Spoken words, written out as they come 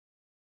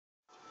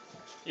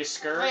You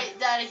scared? Wait,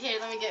 Daddy, here,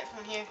 let me get it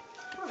from here.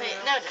 Wait,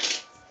 no.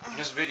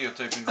 Just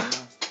videotaping them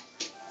now.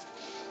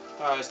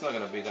 Oh, it's not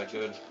gonna be that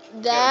good.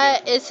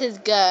 That is his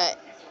gut.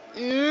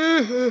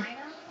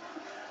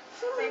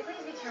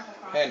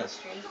 Hannah,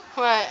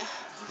 What?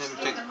 let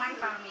me take.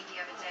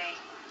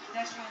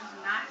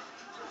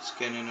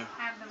 Scan in there.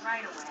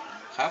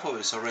 Half of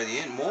it's already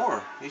in.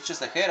 More. He's just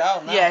the head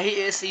out now. Yeah, he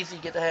is easy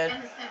to get the head.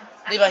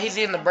 Levi, he's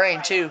in the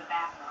brain too.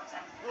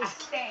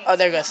 Oh,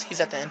 there he goes. He's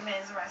at the end.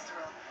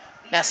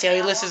 Now see how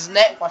he lifts his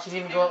neck? Watch him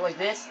even go up like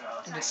this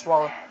and just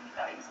swallow.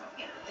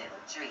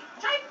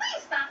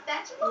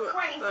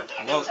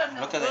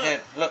 Look at the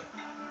head. Look.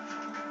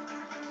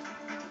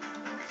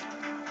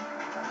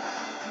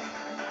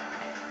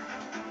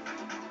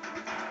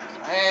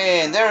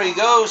 And there he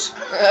goes.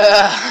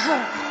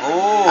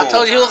 Oh. I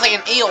told you he looks like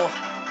an eel.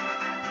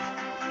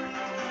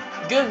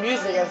 Good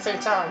music at the same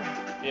time.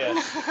 Yeah.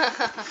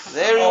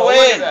 There he Oh,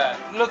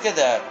 went. look at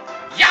that.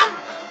 Yum!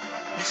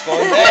 It's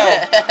going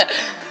down.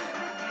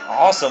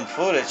 Awesome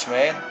footage,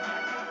 man.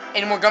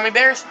 Any more gummy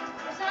bears?